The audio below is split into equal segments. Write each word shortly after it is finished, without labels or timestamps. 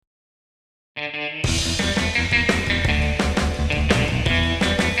Our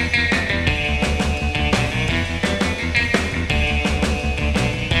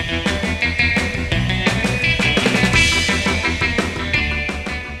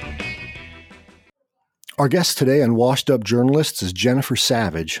guest today on Washed Up Journalists is Jennifer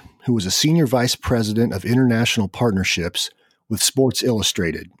Savage, who was a senior vice president of international partnerships with Sports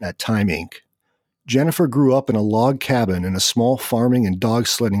Illustrated at Time Inc. Jennifer grew up in a log cabin in a small farming and dog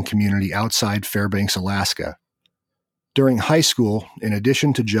sledding community outside Fairbanks, Alaska. During high school, in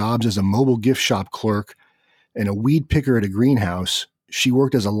addition to jobs as a mobile gift shop clerk and a weed picker at a greenhouse, she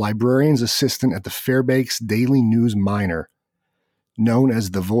worked as a librarian's assistant at the Fairbanks Daily News Miner, known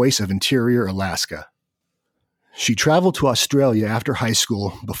as the Voice of Interior Alaska. She traveled to Australia after high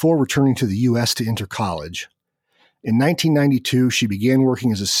school before returning to the U.S. to enter college. In 1992, she began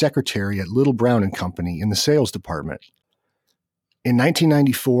working as a secretary at Little Brown and Company in the sales department. In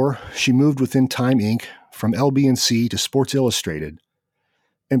 1994, she moved within Time Inc. from LB&C to Sports Illustrated.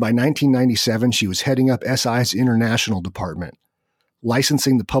 And by 1997, she was heading up SI's international department,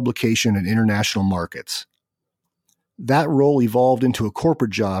 licensing the publication in international markets. That role evolved into a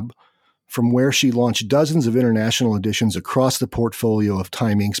corporate job from where she launched dozens of international editions across the portfolio of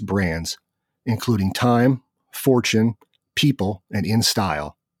Time Inc.'s brands, including Time, Fortune, People, and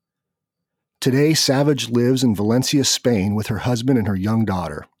InStyle. Today, Savage lives in Valencia, Spain with her husband and her young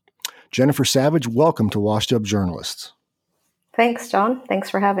daughter. Jennifer Savage, welcome to Washed Up Journalists. Thanks, John. Thanks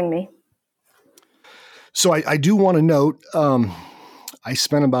for having me. So I do want to note, I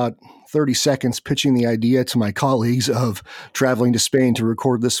spent about 30 seconds pitching the idea to my colleagues of traveling to Spain to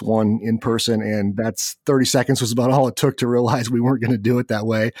record this one in person. And that's 30 seconds was about all it took to realize we weren't going to do it that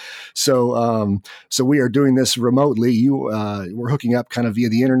way. So we are doing this remotely. We're hooking up kind of via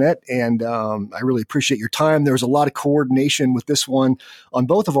the internet. And I really appreciate your time. There was a lot of coordination with this one on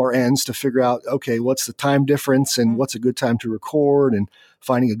both of our ends to figure out, okay, what's the time difference and what's a good time to record and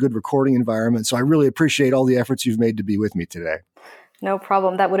finding a good recording environment. So I really appreciate all the efforts you've made to be with me today. No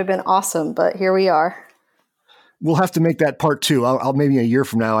problem. That would have been awesome, but here we are. We'll have to make that part two. I'll maybe a year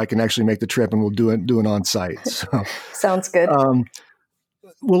from now, I can actually make the trip and we'll do an on-site. So, sounds good. Well,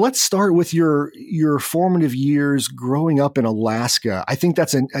 let's start with your formative years growing up in Alaska. I think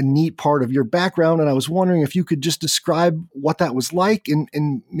that's a neat part of your background. And I was wondering if you could just describe what that was like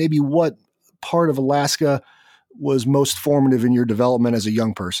and maybe what part of Alaska was most formative in your development as a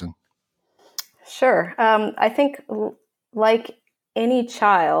young person. Sure. I think like any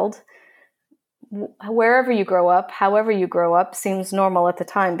child, wherever you grow up, however you grow up, seems normal at the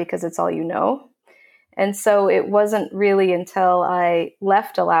time because it's all you know. And so it wasn't really until I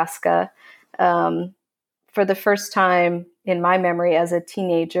left Alaska for the first time in my memory as a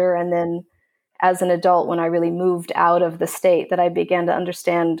teenager and then as an adult when I really moved out of the state that I began to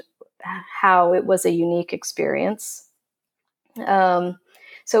understand how it was a unique experience.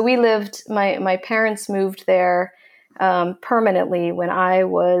 So we lived, my parents moved there permanently when I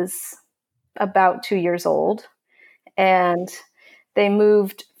was about 2 years old. And they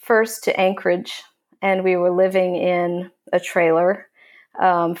moved first to Anchorage, and we were living in a trailer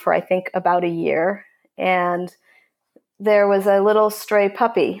for, I think, about a year. And there was a little stray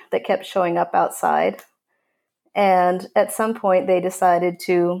puppy that kept showing up outside. And at some point, they decided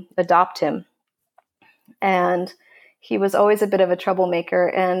to adopt him. And he was always a bit of a troublemaker.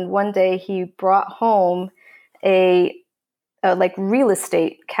 And one day he brought home a like real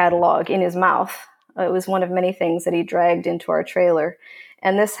estate catalog in his mouth. It was one of many things that he dragged into our trailer.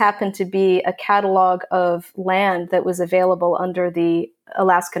 And this happened to be a catalog of land that was available under the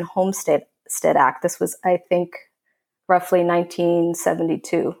Alaskan Homestead Act. This was, I think, roughly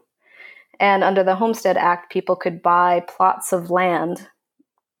 1972. And under the Homestead Act, people could buy plots of land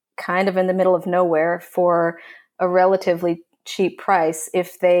kind of in the middle of nowhere for a relatively cheap price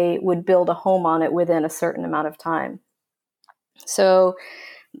if they would build a home on it within a certain amount of time. So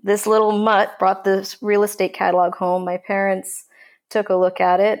this little mutt brought this real estate catalog home. My parents took a look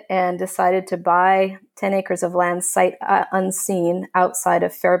at it and decided to buy 10 acres of land sight unseen outside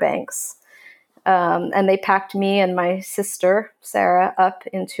of Fairbanks. And they packed me and my sister, Sarah, up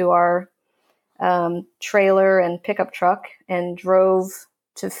into our trailer and pickup truck and drove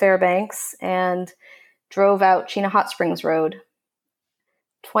to Fairbanks and drove out Chena Hot Springs Road,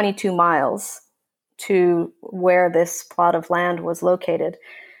 22 miles to where this plot of land was located.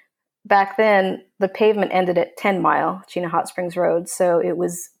 Back then, the pavement ended at 10 Mile, Chena Hot Springs Road, so it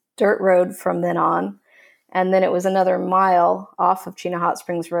was dirt road from then on. And then it was another mile off of Chena Hot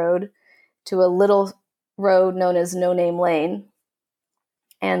Springs Road to a little road known as No Name Lane.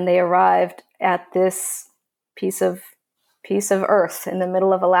 And they arrived at this piece of earth in the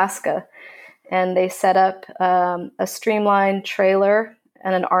middle of Alaska. and they set up a streamlined trailer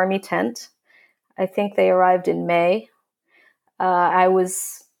and an army tent. I think they arrived in May. I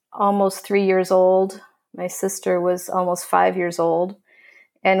was almost 3 years old. My sister was almost 5 years old.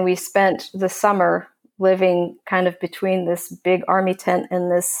 And we spent the summer living kind of between this big army tent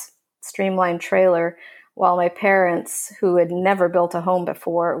and this streamlined trailer, while my parents, who had never built a home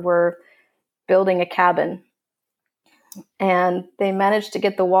before, were building a cabin. And they managed to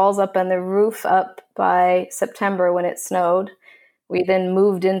get the walls up and the roof up by September when it snowed. We then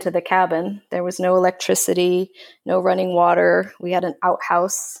moved into the cabin. There was no electricity, no running water. We had an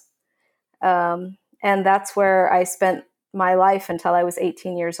outhouse. And that's where I spent my life until I was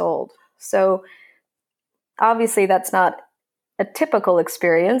 18 years old. So obviously that's not a typical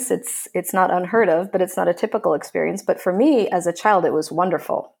experience. It's not unheard of, but it's not a typical experience. But for me as a child, it was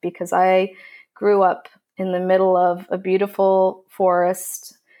wonderful because I grew up in the middle of a beautiful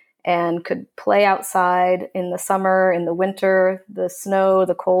forest and could play outside in the summer, in the winter. The snow,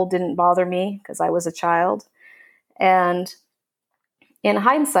 the cold didn't bother me because I was a child. And in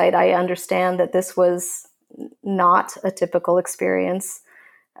hindsight, I understand that this was not a typical experience.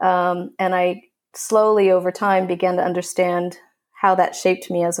 And I slowly over time began to understand how that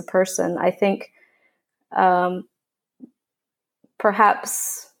shaped me as a person. I think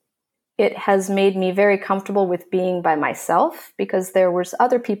perhaps it has made me very comfortable with being by myself because there was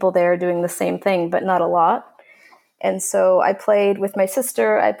other people there doing the same thing, but not a lot. And so I played with my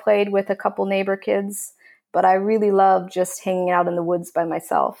sister, I played with a couple neighbor kids, but I really loved just hanging out in the woods by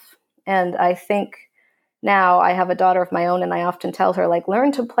myself. And I think now I have a daughter of my own, and I often tell her, like,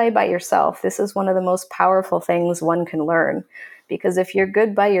 learn to play by yourself. This is one of the most powerful things one can learn, because if you're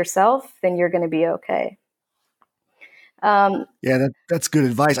good by yourself, then you're going to be okay. Yeah, that's good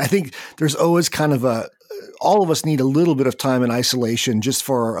advice. I think there's always kind of all of us need a little bit of time in isolation just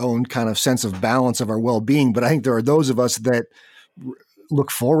for our own kind of sense of balance of our well-being. But I think there are those of us that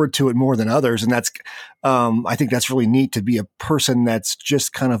look forward to it more than others. And that's, I think that's really neat to be a person that's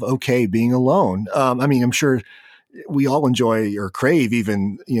just kind of okay being alone. I mean, I'm sure we all enjoy or crave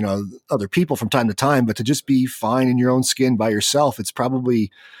even, other people from time to time, but to just be fine in your own skin by yourself, it's probably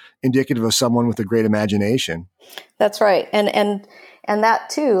indicative of someone with a great imagination. That's right. And that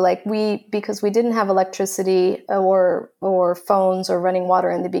too, like because we didn't have electricity or phones or running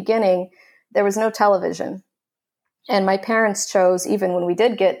water in the beginning, there was no television. And my parents chose, even when we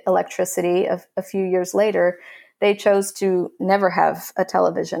did get electricity a few years later, they chose to never have a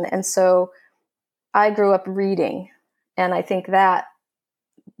television. And so I grew up reading. And I think that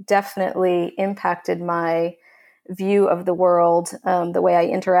definitely impacted my view of the world, the way I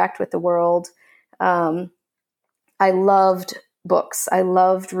interact with the world. I loved books. I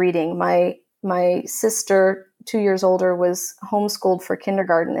loved reading. My sister, 2 years older, was homeschooled for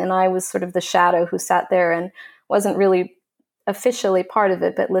kindergarten, and I was sort of the shadow who sat there and wasn't really officially part of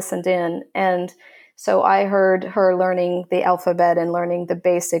it, but listened in. And so I heard her learning the alphabet and learning the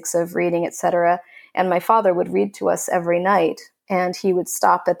basics of reading, etc. And my father would read to us every night, and he would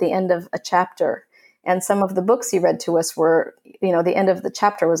stop at the end of a chapter. And some of the books he read to us were, the end of the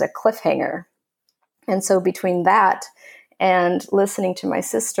chapter was a cliffhanger. And so between that and listening to my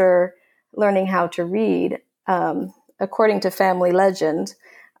sister learning how to read, according to family legend,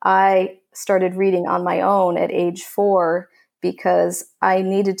 I started reading on my own at age 4 because I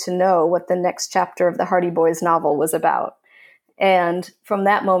needed to know what the next chapter of the Hardy Boys novel was about. And from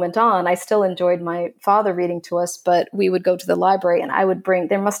that moment on, I still enjoyed my father reading to us, but we would go to the library and I would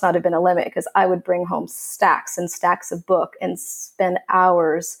there must not have been a limit because I would bring home stacks and stacks of book and spend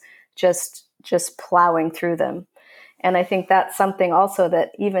hours just plowing through them. And I think that's something also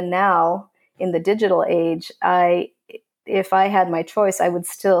that even now in the digital age, if I had my choice, I would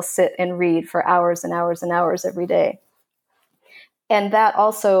still sit and read for hours and hours and hours every day. And that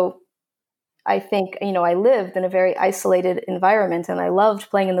also, I think, I lived in a very isolated environment and I loved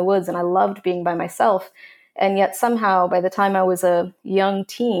playing in the woods and I loved being by myself. And yet somehow by the time I was a young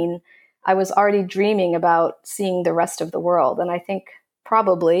teen, I was already dreaming about seeing the rest of the world. And I think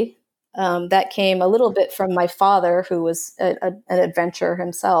probably that came a little bit from my father, who was an adventurer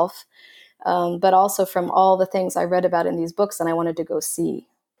himself, but also from all the things I read about in these books and I wanted to go see.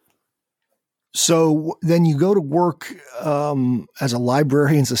 So then you go to work as a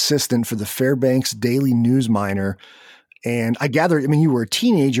librarian's assistant for the Fairbanks Daily News-Miner. And I gather, you were a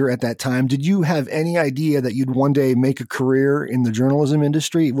teenager at that time. Did you have any idea that you'd one day make a career in the journalism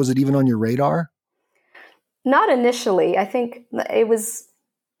industry? Was it even on your radar? Not initially. I think it was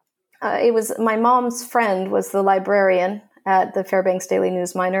my mom's friend was the librarian at the Fairbanks Daily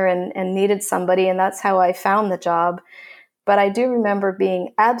News-Miner and needed somebody. And that's how I found the job. But I do remember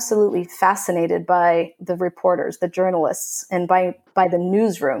being absolutely fascinated by the reporters, the journalists, and by the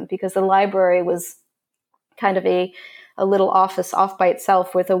newsroom, because the library was kind of a little office off by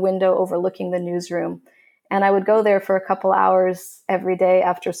itself with a window overlooking the newsroom. And I would go there for a couple hours every day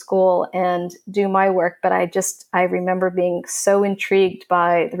after school and do my work. But I remember being so intrigued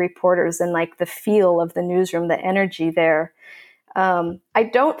by the reporters and like the feel of the newsroom, the energy there. I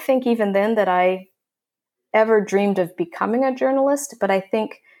don't think even then that I ever dreamed of becoming a journalist, but I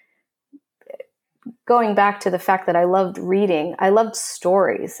think going back to the fact that I loved reading, I loved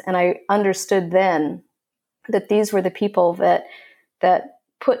stories, and I understood then that these were the people that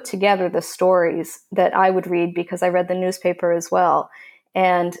put together the stories that I would read, because I read the newspaper as well.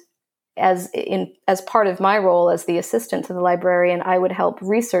 And as part of my role as the assistant to the librarian, I would help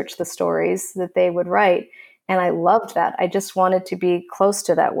research the stories that they would write. And I loved that. I just wanted to be close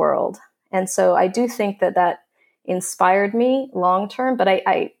to that world. And so I do think that inspired me long term. But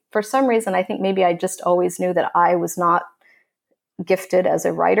I for some reason, I think maybe I just always knew that I was not gifted as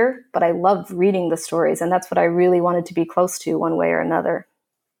a writer, but I loved reading the stories. And that's what I really wanted to be close to one way or another.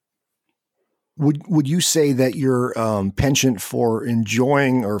 Would you say that your penchant for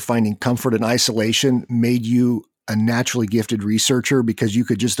enjoying or finding comfort in isolation made you a naturally gifted researcher, because you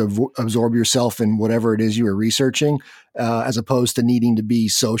could just absorb yourself in whatever it is you were researching, as opposed to needing to be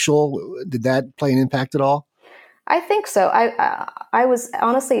social? Did that play an impact at all? I think so. I was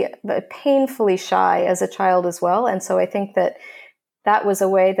honestly painfully shy as a child as well. And so I think that was a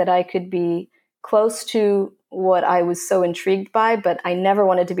way that I could be close to what I was so intrigued by, but I never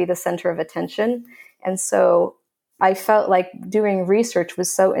wanted to be the center of attention. And so I felt like doing research was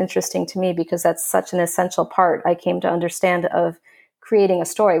so interesting to me, because that's such an essential part, I came to understand, of creating a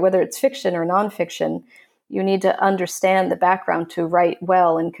story. Whether it's fiction or nonfiction, you need to understand the background to write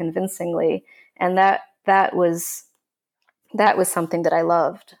well and convincingly. And that was something that I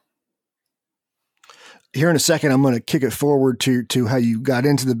loved. Here in a second, I'm going to kick it forward to how you got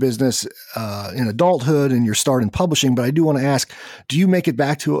into the business in adulthood and your start in publishing. But I do want to ask, do you make it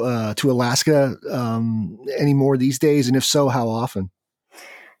back to Alaska anymore these days? And if so, how often?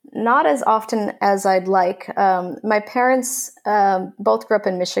 Not as often as I'd like. My parents both grew up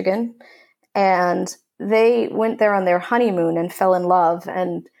in Michigan, and they went there on their honeymoon and fell in love,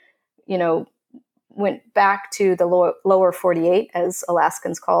 and, went back to the lower 48, as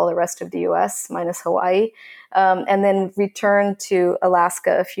Alaskans call the rest of the U.S., minus Hawaii, and then returned to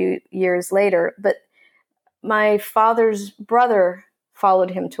Alaska a few years later. But my father's brother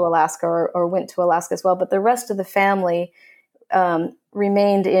followed him to Alaska, or went to Alaska as well. But the rest of the family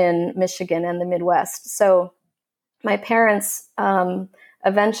remained in Michigan and the Midwest. So my parents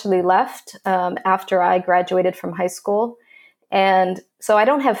eventually left after I graduated from high school. And so I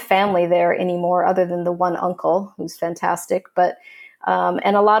don't have family there anymore, other than the one uncle who's fantastic. But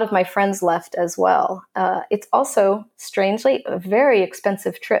and a lot of my friends left as well. It's also, strangely, a very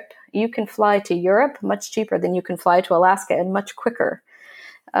expensive trip. You can fly to Europe much cheaper than you can fly to Alaska, and much quicker.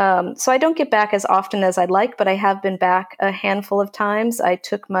 So I don't get back as often as I'd like, but I have been back a handful of times. I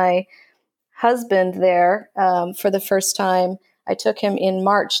took my husband there for the first time. I took him in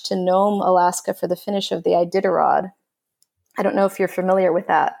March to Nome, Alaska, for the finish of the Iditarod. I don't know if you're familiar with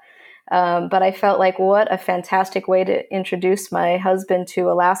that, but I felt like what a fantastic way to introduce my husband to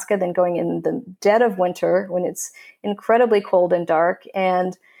Alaska, than going in the dead of winter when it's incredibly cold and dark.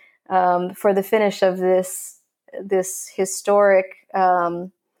 And for the finish of this historic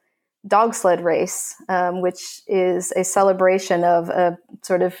dog sled race, which is a celebration of a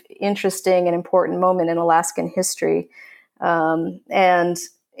sort of interesting and important moment in Alaskan history. And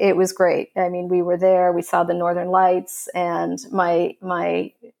it was great. I mean, we were there, we saw the Northern Lights, and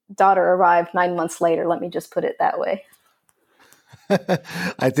my daughter arrived 9 months later. Let me just put it that way.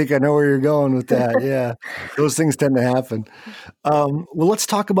 I think I know where you're going with that. Yeah, those things tend to happen. Well, let's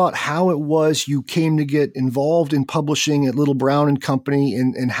talk about how it was you came to get involved in publishing at Little Brown and Company,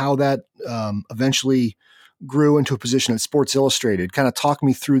 and how that eventually grew into a position at Sports Illustrated. Kind of talk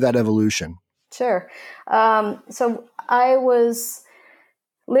me through that evolution. Sure. So I was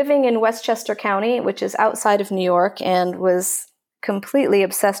living in Westchester County, which is outside of New York, and was completely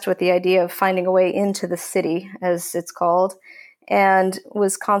obsessed with the idea of finding a way into the city, as it's called, and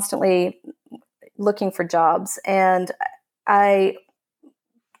was constantly looking for jobs. And I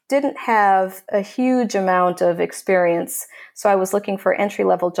didn't have a huge amount of experience, so I was looking for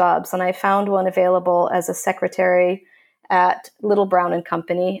entry-level jobs, and I found one available as a secretary at Little Brown and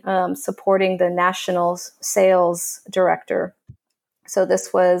Company, supporting the national sales director. So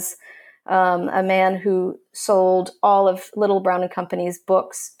this was a man who sold all of Little Brown and Company's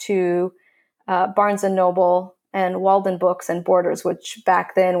books to Barnes and Noble, and Walden Books and Borders, which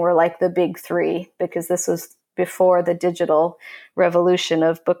back then were like the big three, because this was before the digital revolution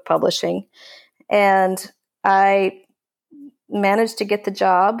of book publishing. And I managed to get the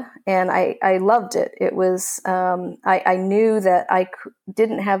job, and I loved it. It was, I knew that I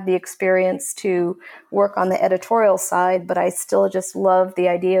didn't have the experience to work on the editorial side, but I still just loved the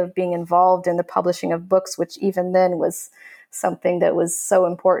idea of being involved in the publishing of books, which even then was something that was so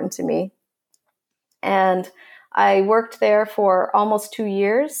important to me. And I worked there for almost 2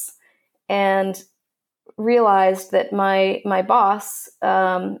 years and realized that my boss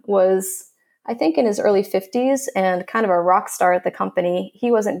was, I think, in his early 50s and kind of a rock star at the company. He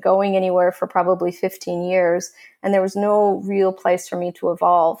wasn't going anywhere for probably 15 years, and there was no real place for me to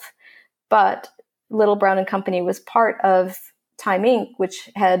evolve. But Little Brown and Company was part of Time Inc., which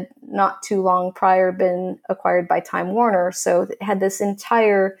had not too long prior been acquired by Time Warner. So it had this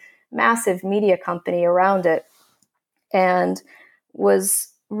entire massive media company around it and was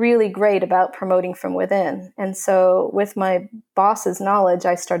really great about promoting from within. And so with my boss's knowledge,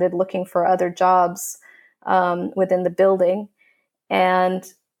 I started looking for other jobs within the building and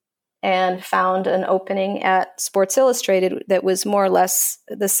found an opening at Sports Illustrated that was more or less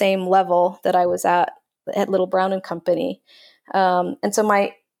the same level that I was at Little Brown and Company. And so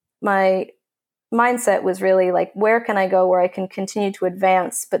my mindset was really like, where can I go where I can continue to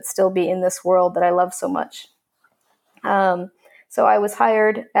advance but still be in this world that I love so much? So I was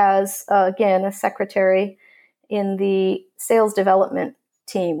hired as, again, a secretary in the sales development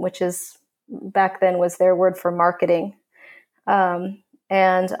team, which is back then was their word for marketing. And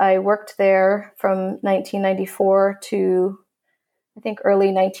I worked there from 1994 to, I think,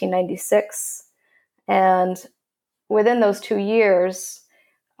 early 1996. And within those 2 years,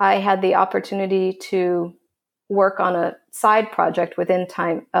 I had the opportunity to work on a side project within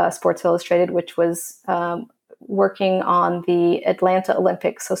Sports Illustrated, which was working on the Atlanta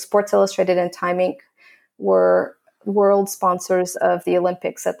Olympics. So Sports Illustrated and Time Inc. were world sponsors of the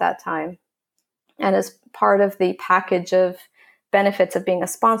Olympics at that time. And as part of the package of benefits of being a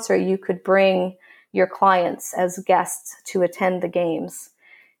sponsor, you could bring your clients as guests to attend the games.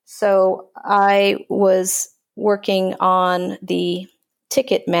 So I was working on the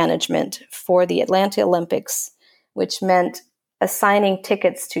ticket management for the Atlanta Olympics, which meant assigning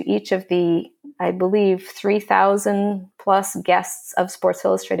tickets to each of the, I believe, 3,000 plus guests of Sports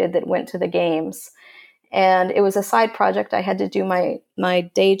Illustrated that went to the games. And it was a side project. I had to do my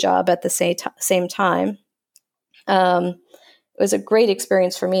day job at the same time. It was a great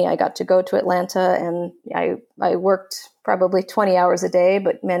experience for me. I got to go to Atlanta, and I worked probably 20 hours a day,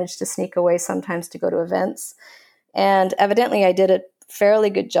 but managed to sneak away sometimes to go to events. And evidently I did a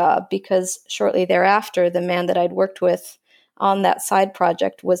fairly good job, because shortly thereafter, the man that I'd worked with on that side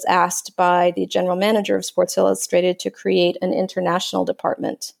project was asked by the general manager of Sports Illustrated to create an international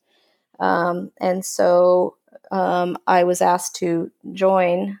department. And so I was asked to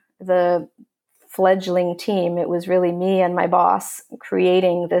join the fledgling team. It was really me and my boss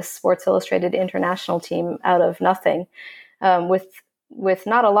creating this Sports Illustrated international team out of nothing, with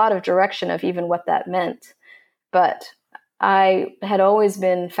not a lot of direction of even what that meant. But I had always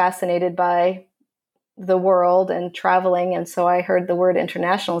been fascinated by the world and traveling. And so I heard the word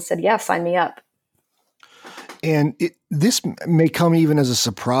international and said, yes, sign me up. And this may come even as a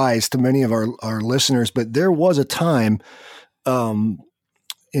surprise to many of our listeners, but there was a time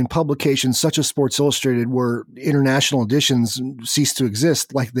in publications such as Sports Illustrated where international editions ceased to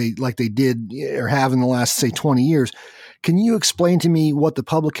exist like they did or have in the last, say, 20 years. Can you explain to me what the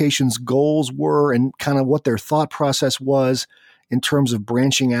publication's goals were and kind of what their thought process was in terms of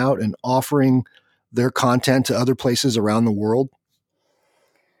branching out and offering their content to other places around the world?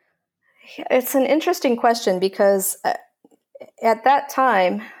 It's an interesting question, because at that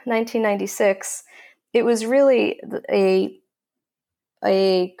time, 1996, it was really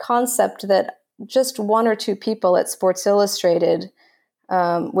a concept that just one or two people at Sports Illustrated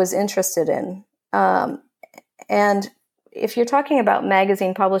was interested in. And if you're talking about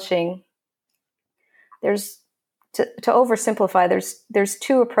magazine publishing, there's, to oversimplify, there's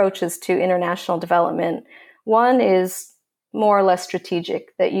two approaches to international development. One is more or less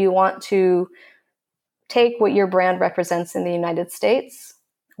strategic, that you want to take what your brand represents in the United States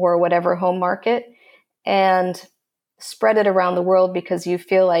or whatever home market and spread it around the world, because you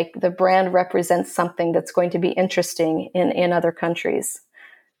feel like the brand represents something that's going to be interesting in other countries.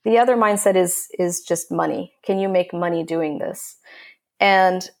 The other mindset is just money. Can you make money doing this?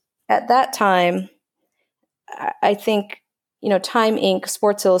 And at that time, I think, Time Inc.,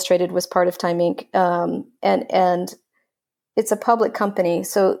 Sports Illustrated was part of Time Inc., and it's a public company.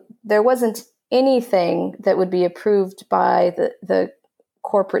 So there wasn't anything that would be approved by the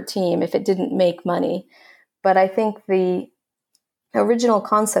corporate team if it didn't make money. But I think the original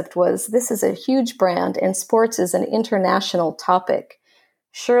concept was, this is a huge brand and sports is an international topic.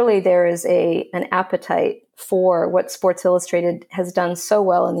 Surely there is an appetite for what Sports Illustrated has done so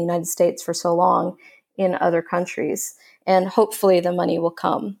well in the United States for so long in other countries. And hopefully the money will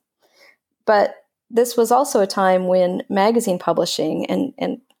come. But this was also a time when magazine publishing,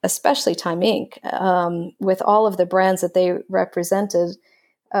 and especially Time Inc., with all of the brands that they represented,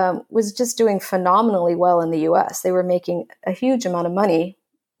 was just doing phenomenally well in the US. They were making a huge amount of money,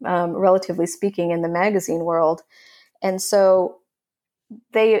 relatively speaking, in the magazine world. And so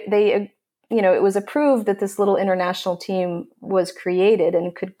they it was approved that this little international team was created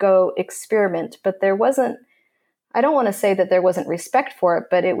and could go experiment, but there wasn't, I don't want to say that there wasn't respect for it,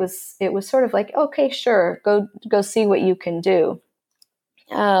 but it was sort of like, okay, sure, go see what you can do.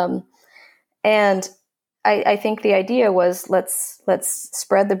 And I think the idea was, let's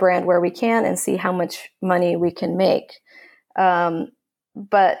spread the brand where we can and see how much money we can make.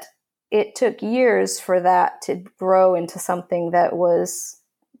 But it took years for that to grow into something that was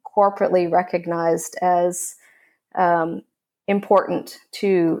corporately recognized as important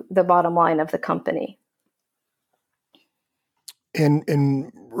to the bottom line of the company.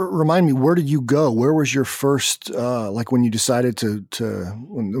 And remind me, where did you go? Where was your first, like when you decided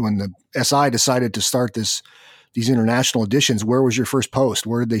when the SI decided to start these international editions, where was your first post?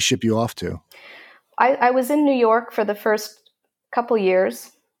 Where did they ship you off to? I was in New York for the first couple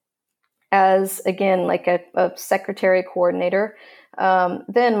years as, again, like a secretary coordinator.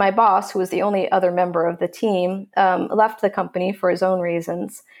 Then my boss, who was the only other member of the team, left the company for his own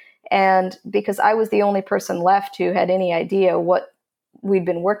reasons. And because I was the only person left who had any idea what we'd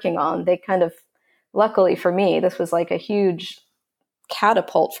been working on, they kind of, luckily for me, this was like a huge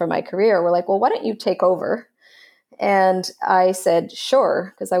catapult for my career. We're like, well, why don't you take over? And I said,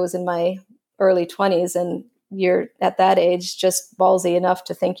 sure, because I was in my early 20s, and you're at that age just ballsy enough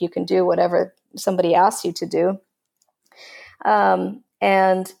to think you can do whatever somebody asks you to do.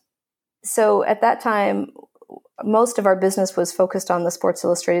 And so at that time, most of our business was focused on the Sports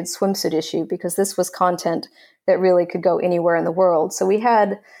Illustrated swimsuit issue, because this was content that really could go anywhere in the world. So we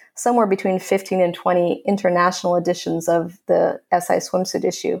had somewhere between 15 and 20 international editions of the SI swimsuit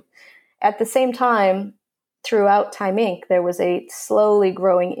issue. At the same time, throughout Time Inc., there was a slowly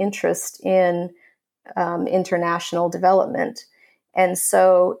growing interest in international development. And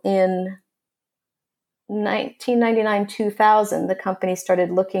so in 1999-2000, the company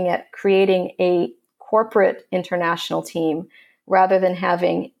started looking at creating a corporate international team rather than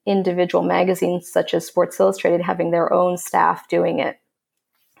having individual magazines such as Sports Illustrated having their own staff doing it.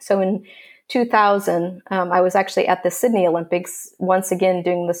 So in 2000, I was actually at the Sydney Olympics, once again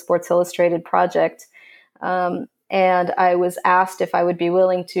doing the Sports Illustrated project. And I was asked if I would be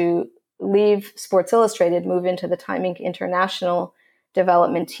willing to leave Sports Illustrated, move into the Time Inc. International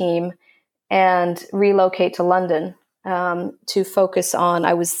Development Team, and relocate to London to focus on,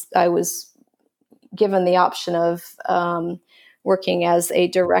 I was given the option of working as a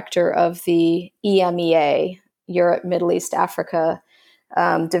director of the EMEA, Europe, Middle East, Africa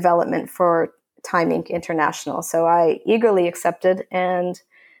development for Time Inc. International. So I eagerly accepted and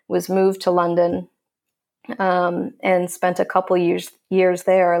was moved to London and spent a couple years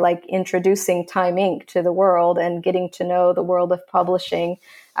there, like introducing Time Inc. to the world and getting to know the world of publishing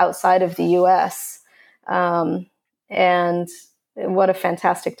outside of the US. And what a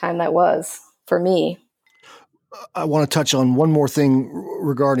fantastic time that was for me. I want to touch on one more thing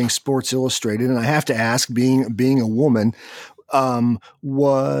regarding Sports Illustrated, and I have to ask, being a woman,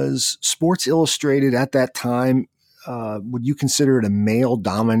 was Sports Illustrated at that time, would you consider it a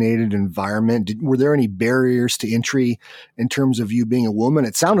male-dominated environment? Were there any barriers to entry in terms of you being a woman?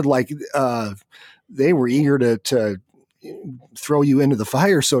 It sounded like they were eager to throw you into the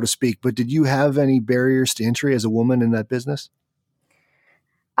fire, so to speak, but did you have any barriers to entry as a woman in that business?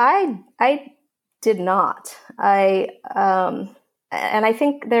 I did not. And I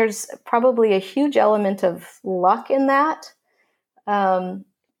think there's probably a huge element of luck in that.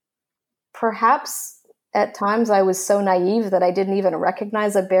 Perhaps at times I was so naive that I didn't even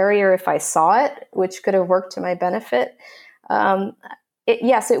recognize a barrier if I saw it, which could have worked to my benefit.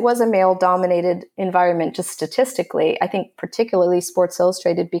 Yes, it was a male-dominated environment, just statistically. I think particularly Sports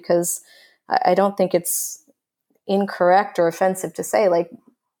Illustrated, because I don't think it's incorrect or offensive to say, like,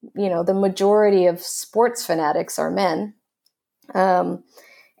 the majority of sports fanatics are men.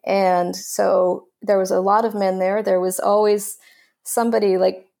 And so there was a lot of men there. There was always somebody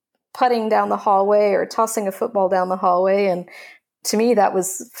like putting down the hallway or tossing a football down the hallway. And to me, that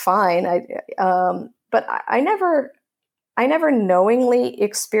was fine. But I never knowingly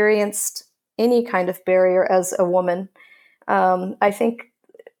experienced any kind of barrier as a woman. I think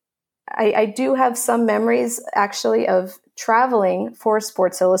I do have some memories actually of traveling for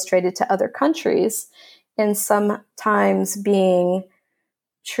Sports Illustrated to other countries and sometimes being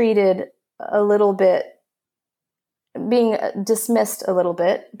treated a little bit, being dismissed a little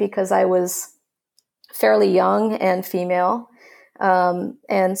bit because I was fairly young and female.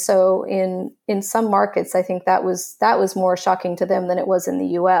 And so in some markets, I think that was more shocking to them than it was in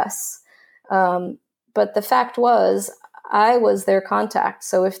the US. But the fact was, I was their contact.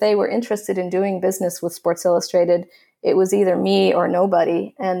 So if they were interested in doing business with Sports Illustrated, it was either me or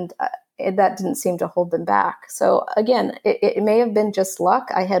nobody. And that didn't seem to hold them back. So again, it may have been just luck.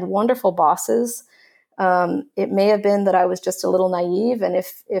 I had wonderful bosses. It may have been that I was just a little naive. And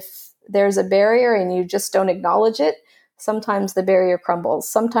if there's a barrier and you just don't acknowledge it, sometimes the barrier crumbles,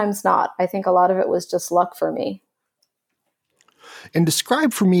 sometimes not. I think a lot of it was just luck for me. And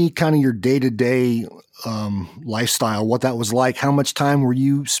describe for me kind of your day-to-day lifestyle, what that was like. How much time were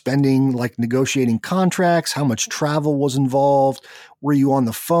you spending like negotiating contracts? How much travel was involved? Were you on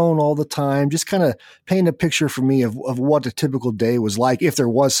the phone all the time? Just kind of paint a picture for me of what a typical day was like, if there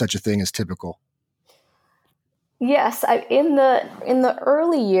was such a thing as typical. Yes, in the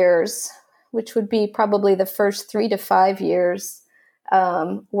early years, which would be probably the first 3 to 5 years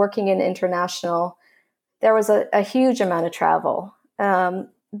working in international, there was a huge amount of travel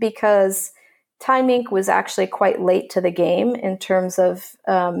because Time Inc. was actually quite late to the game in terms of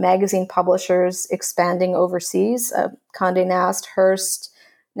magazine publishers expanding overseas. Condé Nast, Hearst,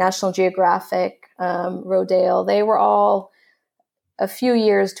 National Geographic, Rodale, they were all a few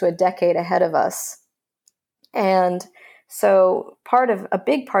years to a decade ahead of us. And so a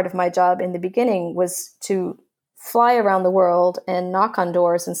big part of my job in the beginning was to fly around the world and knock on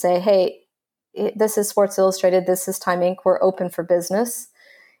doors and say, hey, this is Sports Illustrated, this is Time Inc., we're open for business.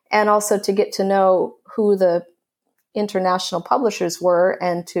 And also to get to know who the international publishers were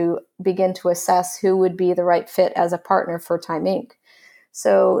and to begin to assess who would be the right fit as a partner for Time Inc.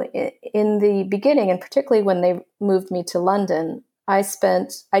 So in the beginning, and particularly when they moved me to London, I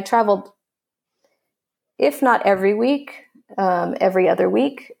traveled, if not every week, every other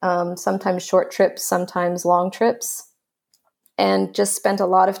week, sometimes short trips, sometimes long trips, and just spent a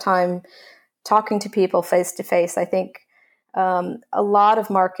lot of time talking to people face to face. I think a lot of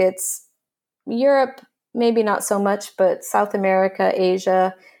markets, Europe, maybe not so much, but South America,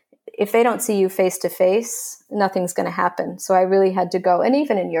 Asia, if they don't see you face to face, nothing's going to happen. So I really had to go. And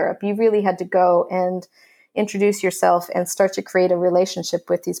even in Europe, you really had to go and introduce yourself and start to create a relationship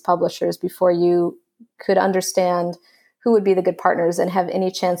with these publishers before you could understand who would be the good partners and have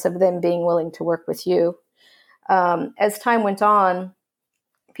any chance of them being willing to work with you. As time went on,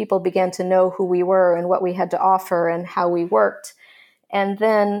 people began to know who we were and what we had to offer and how we worked. And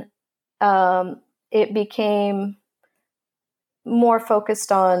then it became more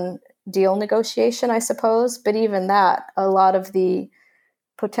focused on deal negotiation, I suppose. But even that, a lot of the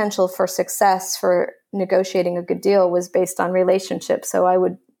potential for success for negotiating a good deal was based on relationships. So I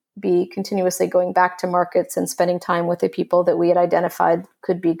would be continuously going back to markets and spending time with the people that we had identified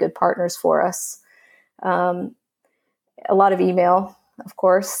could be good partners for us. A lot of email, of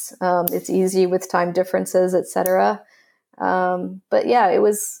course. It's easy with time differences, etc. But yeah, it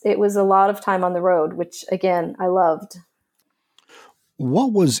was a lot of time on the road, which again, I loved.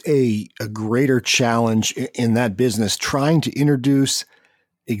 What was a greater challenge in that business, trying to introduce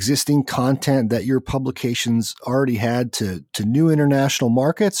existing content that your publications already had to new international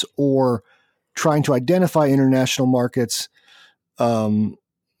markets, or trying to identify international markets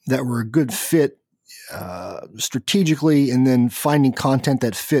that were a good fit strategically, and then finding content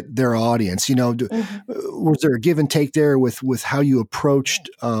that fit their audience? Was there a give and take there with how you approached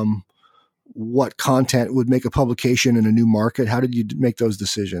what content would make a publication in a new market? How did you make those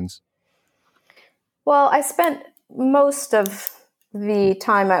decisions? Well, I spent most of the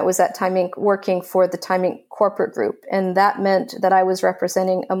time I was at Time Inc. working for the Time Inc. corporate group, and that meant that I was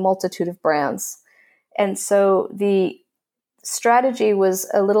representing a multitude of brands. And so the strategy was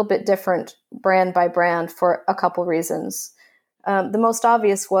a little bit different brand by brand for a couple reasons. The most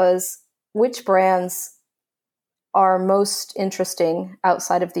obvious was which brands are most interesting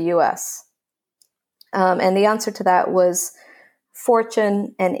outside of the US. And the answer to that was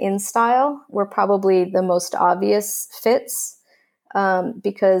Fortune and InStyle were probably the most obvious fits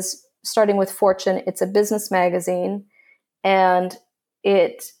because starting with Fortune, it's a business magazine and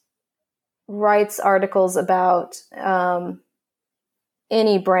it writes articles about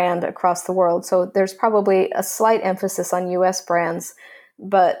any brand across the world. So there's probably a slight emphasis on US brands,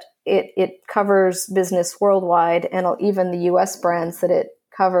 but it covers business worldwide, and even the US brands that it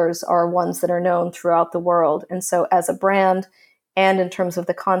covers are ones that are known throughout the world. And so as a brand and in terms of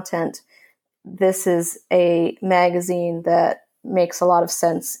the content, this is a magazine that makes a lot of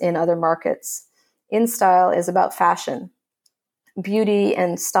sense in other markets. InStyle is about fashion. Beauty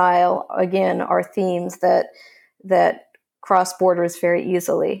and style, again, are themes that cross borders very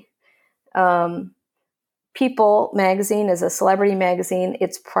easily. People magazine is a celebrity magazine.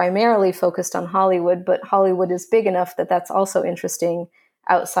 It's primarily focused on Hollywood, but Hollywood is big enough that that's also interesting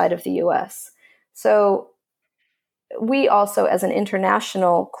outside of the US. So we also, as an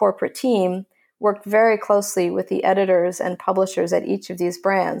international corporate team, worked very closely with the editors and publishers at each of these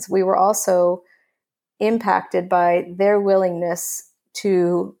brands. We were also impacted by their willingness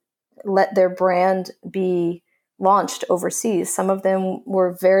to let their brand be launched overseas. Some of them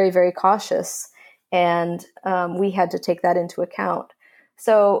were very, very cautious, and we had to take that into account.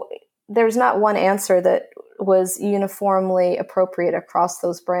 So there's not one answer that was uniformly appropriate across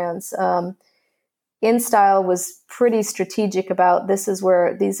those brands. InStyle was pretty strategic about these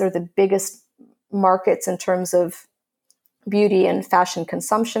are the biggest markets in terms of beauty and fashion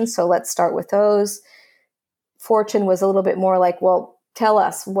consumption, so let's start with those. Fortune was a little bit more like, well, tell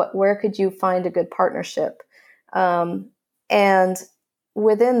us, where could you find a good partnership? And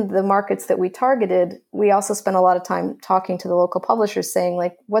within the markets that we targeted, we also spent a lot of time talking to the local publishers, saying,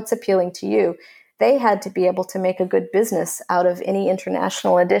 like, what's appealing to you? They had to be able to make a good business out of any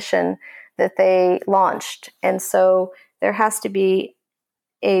international edition that they launched. And so there has to be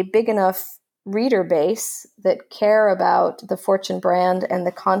a big enough reader base that care about the Fortune brand and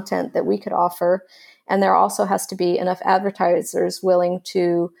the content that we could offer. And there also has to be enough advertisers willing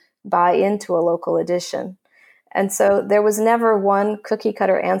to buy into a local edition. And so there was never one cookie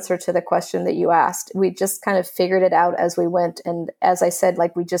cutter answer to the question that you asked. We just kind of figured it out as we went. And as I said,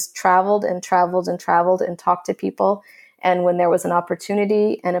 like, we just traveled and traveled and traveled and talked to people. And when there was an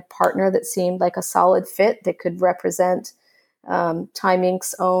opportunity and a partner that seemed like a solid fit that could represent Time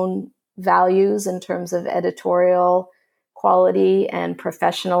Inc.'s own values in terms of editorial quality and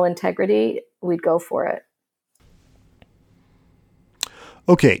professional integrity, we'd go for it.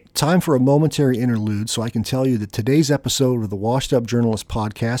 Okay, time for a momentary interlude so I can tell you that today's episode of the Washed Up Journalist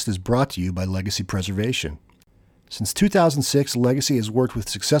podcast is brought to you by Legacy Preservation. Since 2006, Legacy has worked with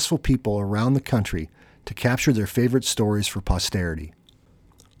successful people around the country to capture their favorite stories for posterity.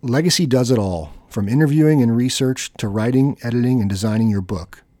 Legacy does it all, from interviewing and research to writing, editing, and designing your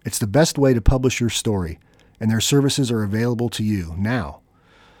book. It's the best way to publish your story, and their services are available to you now.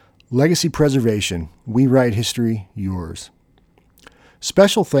 Legacy Preservation. We write history, yours.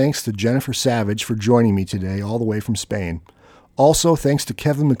 Special thanks to Jennifer Savage for joining me today all the way from Spain. Also, thanks to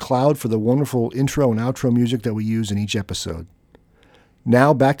Kevin MacLeod for the wonderful intro and outro music that we use in each episode.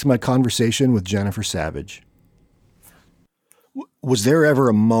 Now back to my conversation with Jennifer Savage. Was there ever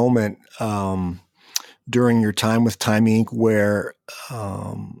a moment during your time with Time Inc. where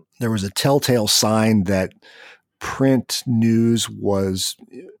there was a telltale sign that print news was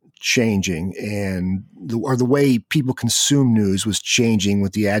changing and the way people consume news was changing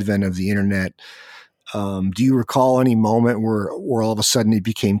with the advent of the internet? Do you recall any moment where all of a sudden it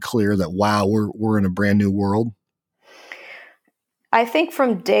became clear that, wow, we're in a brand new world? I think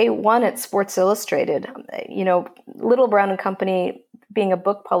from day one at Sports Illustrated, Little Brown & Company, being a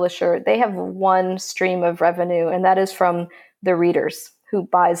book publisher, they have one stream of revenue, and that is from the readers who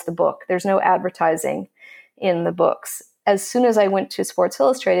buys the book. There's no advertising in the books. As soon as I went to Sports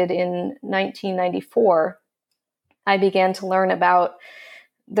Illustrated in 1994, I began to learn about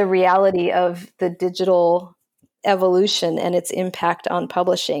the reality of the digital evolution and its impact on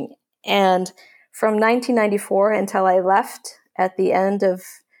publishing. And from 1994 until I left at the end of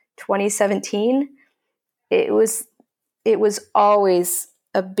 2017, it was always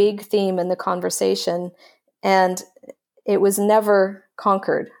a big theme in the conversation, and it was never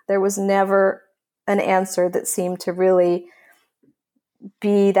conquered. There was never an answer that seemed to really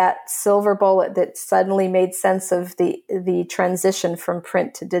be that silver bullet that suddenly made sense of the transition from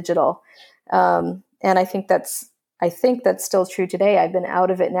print to digital. And I think that's still true today. I've been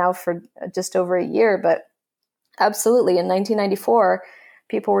out of it now for just over a year, but absolutely, in 1994,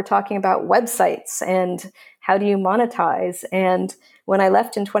 people were talking about websites and how do you monetize. And when I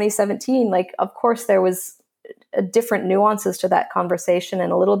left in 2017, of course, there was different nuances to that conversation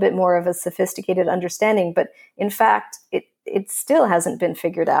and a little bit more of a sophisticated understanding. But in fact, it still hasn't been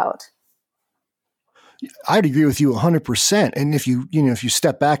figured out. I'd agree with you 100%. And if if you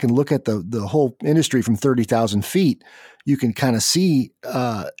step back and look at the whole industry from 30,000 feet, you can kind of see,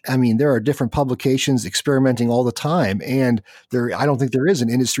 there are different publications experimenting all the time. And I don't think there is an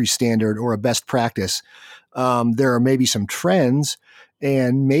industry standard or a best practice. There are maybe some trends,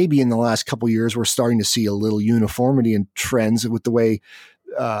 and maybe in the last couple of years, we're starting to see a little uniformity in trends with the way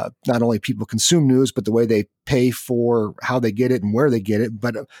not only people consume news, but the way they pay for how they get it and where they get it.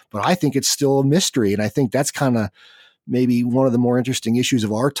 But I think it's still a mystery. And I think that's kind of maybe one of the more interesting issues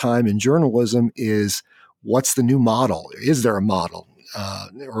of our time in journalism is, what's the new model? Is there a model?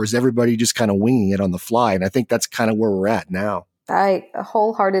 Or is everybody just kind of winging it on the fly? And I think that's kind of where we're at now. I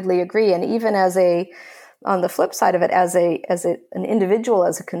wholeheartedly agree. And even on the flip side of it, as an individual,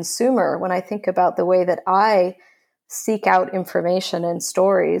 as a consumer, when I think about the way that I seek out information and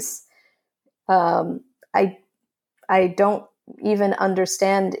stories, I don't even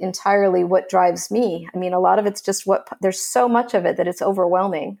understand entirely what drives me. I mean, a lot of it's just there's so much of it that it's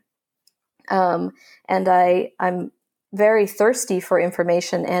overwhelming. And I'm very thirsty for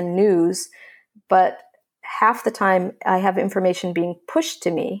information and news, but half the time I have information being pushed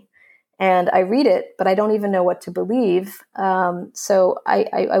to me and I read it, but I don't even know what to believe. So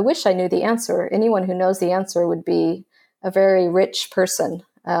I wish I knew the answer. Anyone who knows the answer would be a very rich person,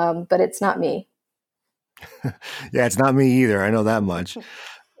 but it's not me. Yeah, it's not me either. I know that much.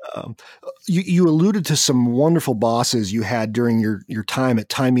 You alluded to some wonderful bosses you had during your time at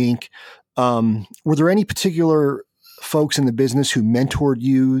Time Inc. Were there any particular folks in the business who mentored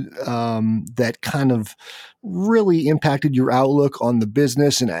you that kind of really impacted your outlook on the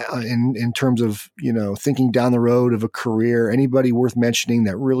business and in terms of, thinking down the road of a career? Anybody worth mentioning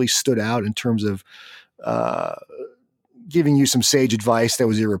that really stood out in terms of giving you some sage advice that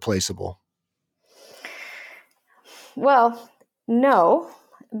was irreplaceable? Well, no,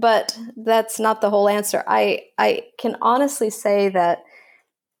 but that's not the whole answer. I can honestly say that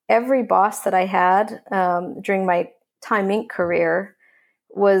every boss that I had during my Time Inc. career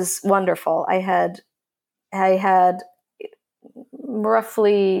was wonderful. I had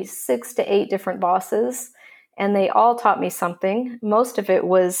roughly 6 to 8 different bosses, and they all taught me something. Most of it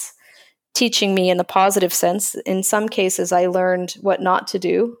was teaching me in the positive sense. In some cases, I learned what not to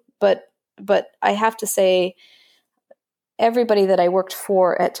do, but I have to say, everybody that I worked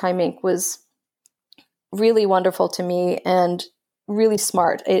for at Time Inc. was really wonderful to me and really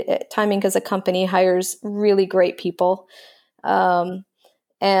smart. Time Inc. as a company hires really great people. And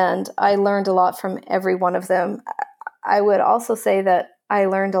I learned a lot from every one of them. I would also say that I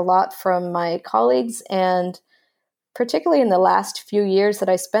learned a lot from my colleagues, and particularly in the last few years that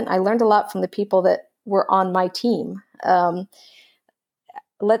I learned a lot from the people that were on my team.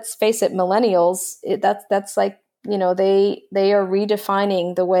 Let's face it, millennials, that's like, they are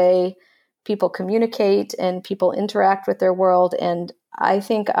redefining the way people communicate and people interact with their world. And I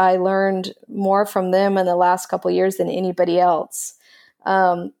think I learned more from them in the last couple of years than anybody else.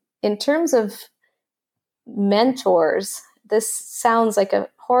 In terms of mentors, this sounds like a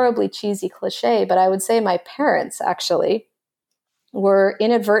horribly cheesy cliche, but I would say my parents actually were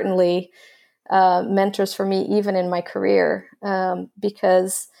inadvertently mentors for me, even in my career,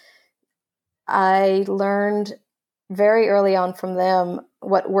 because I learned very early on from them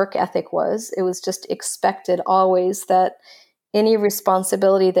what work ethic was. It was just expected always that any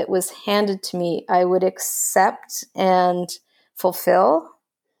responsibility that was handed to me, I would accept and fulfill,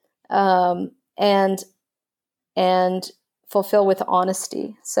 and fulfill with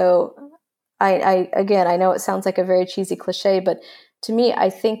honesty. So I know it sounds like a very cheesy cliche, but to me, I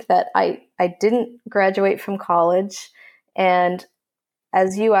think that I didn't graduate from college, and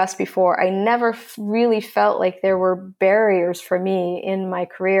as you asked before, I never really felt like there were barriers for me in my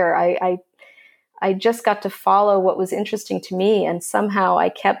career. I just got to follow what was interesting to me, and somehow I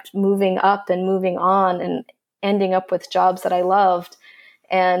kept moving up and moving on and ending up with jobs that I loved.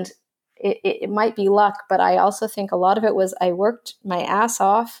 And it might be luck, but I also think a lot of it was I worked my ass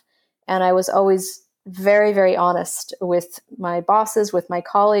off, and I was always very, very honest with my bosses, with my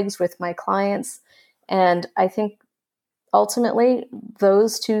colleagues, with my clients. And I think ultimately,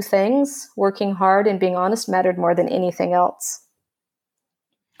 those two things, working hard and being honest, mattered more than anything else.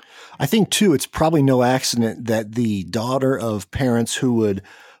 I think, too, it's probably no accident that the daughter of parents who would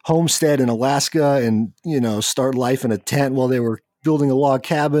homestead in Alaska and, start life in a tent while they were building a log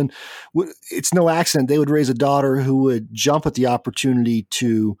cabin, it's no accident they would raise a daughter who would jump at the opportunity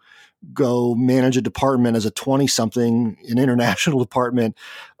to go manage a department as a 20-something, an international department.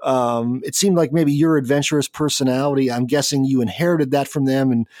 It seemed like maybe your adventurous personality, I'm guessing you inherited that from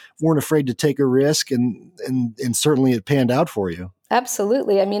them and weren't afraid to take a risk, and certainly it panned out for you.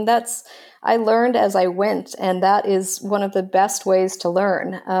 Absolutely. I mean, I learned as I went, and that is one of the best ways to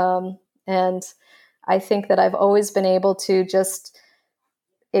learn. And I think that I've always been able to just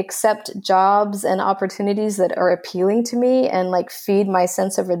accept jobs and opportunities that are appealing to me and like feed my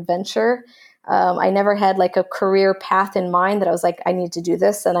sense of adventure. I never had like a career path in mind that I was like, I need to do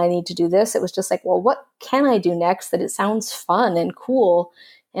this and I need to do this. It was just like, well, what can I do next that it sounds fun and cool?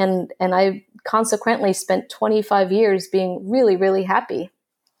 And I consequently spent 25 years being really, really happy.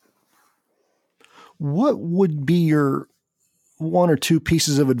 What would be your one or two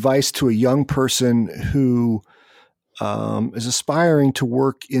pieces of advice to a young person who is aspiring to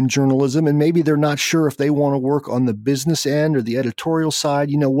work in journalism, and maybe they're not sure if they want to work on the business end or the editorial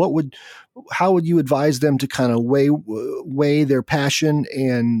side? How would you advise them to kind of weigh their passion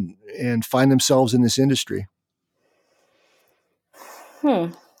and find themselves in this industry?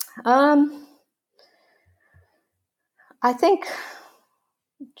 I think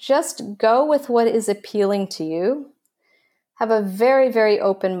just go with what is appealing to you. Have a very, very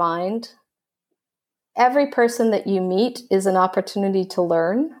open mind. Every person that you meet is an opportunity to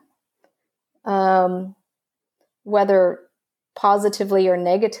learn, whether positively or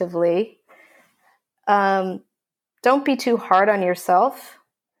negatively. Don't be too hard on yourself.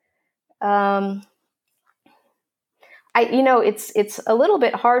 It's a little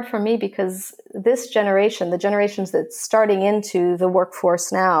bit hard for me because this generation, the generations that's starting into the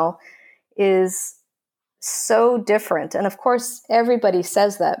workforce now, is so different. And of course, everybody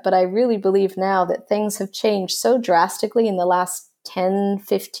says that, but I really believe now that things have changed so drastically in the last 10,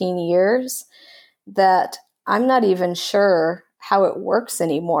 15 years that I'm not even sure how it works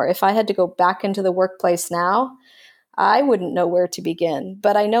anymore. If I had to go back into the workplace now, I wouldn't know where to begin.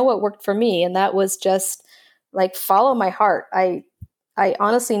 But I know what worked for me, and that was just like follow my heart. I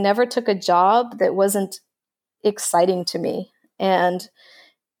honestly never took a job that wasn't exciting to me. And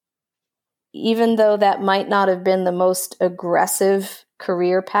even though that might not have been the most aggressive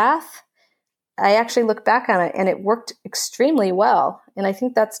career path, I actually look back on it and it worked extremely well. And I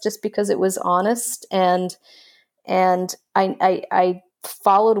think that's just because it was honest and I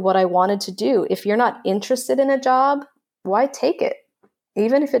followed what I wanted to do. If you're not interested in a job, why take it?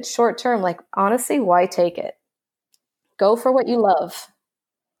 Even if it's short term, like honestly, why take it? Go for what you love.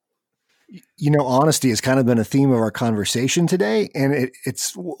 Honesty has kind of been a theme of our conversation today. And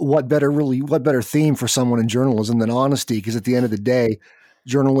it's what better theme for someone in journalism than honesty? Because at the end of the day,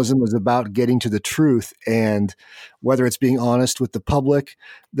 journalism is about getting to the truth. And whether it's being honest with the public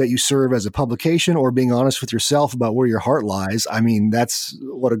that you serve as a publication or being honest with yourself about where your heart lies, I mean, that's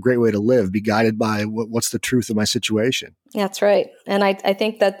what a great way to live, be guided by what's the truth of my situation. That's right. And I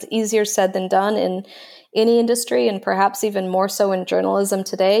think that's easier said than done in any industry, and perhaps even more so in journalism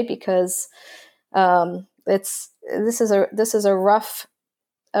today, because this is a rough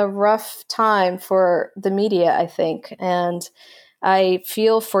time for the media, I think. And I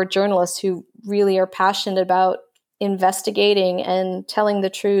feel for journalists who really are passionate about investigating and telling the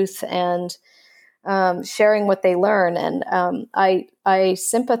truth and sharing what they learn. And I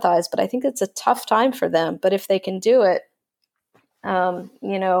sympathize, but I think it's a tough time for them. But if they can do it,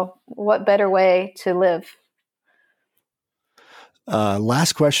 what better way to live?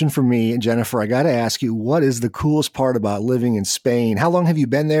 Last question for me, Jennifer. I got to ask you, what is the coolest part about living in Spain? How long have you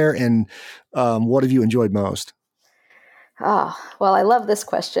been there, and what have you enjoyed most? Oh, well, I love this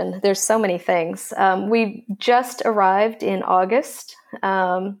question. There's so many things. We just arrived in August,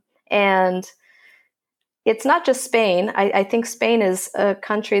 and it's not just Spain. I think Spain is a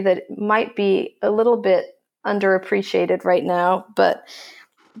country that might be a little bit underappreciated right now, but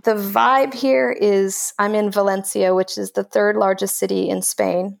the vibe here is, I'm in Valencia, which is the third largest city in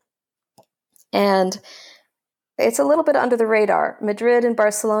Spain. And it's a little bit under the radar. Madrid and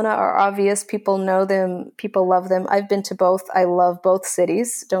Barcelona are obvious. People know them. People love them. I've been to both. I love both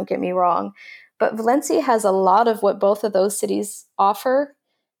cities. Don't get me wrong. But Valencia has a lot of what both of those cities offer,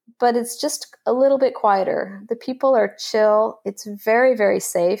 but it's just a little bit quieter. The people are chill. It's very, very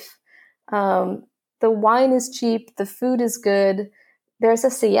safe. The wine is cheap. The food is good. There's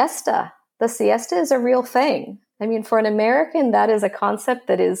a siesta. The siesta is a real thing. I mean, for an American, that is a concept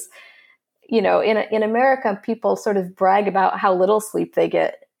that is, in America, people sort of brag about how little sleep they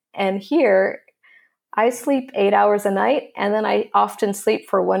get. And here, I sleep 8 hours a night, and then I often sleep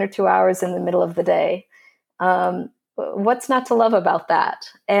for 1 or 2 hours in the middle of the day. What's not to love about that?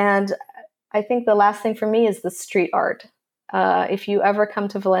 And I think the last thing for me is the street art. If you ever come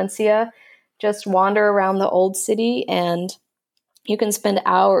to Valencia, just wander around the old city and you can spend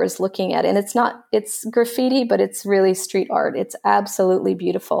hours looking at it. And it's graffiti, but it's really street art. It's absolutely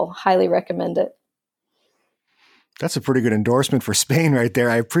beautiful. Highly recommend it. That's a pretty good endorsement for Spain right there.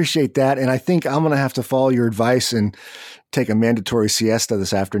 I appreciate that. And I think I'm going to have to follow your advice and take a mandatory siesta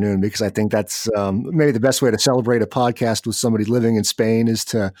this afternoon, because I think that's maybe the best way to celebrate a podcast with somebody living in Spain is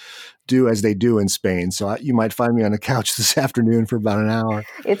to do as they do in Spain. So you might find me on the couch this afternoon for about an hour.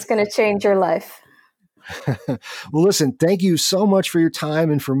 It's going to change your life. Well, listen, thank you so much for your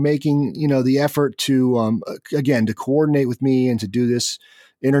time and for making, the effort to, again, to coordinate with me and to do this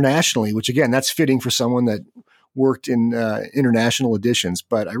internationally, which again, that's fitting for someone that worked in international editions,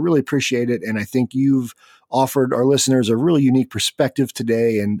 but I really appreciate it. And I think you've offered our listeners a really unique perspective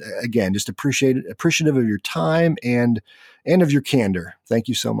today. And again, just appreciative of your time and of your candor. Thank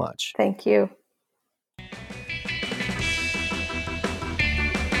you so much. Thank you.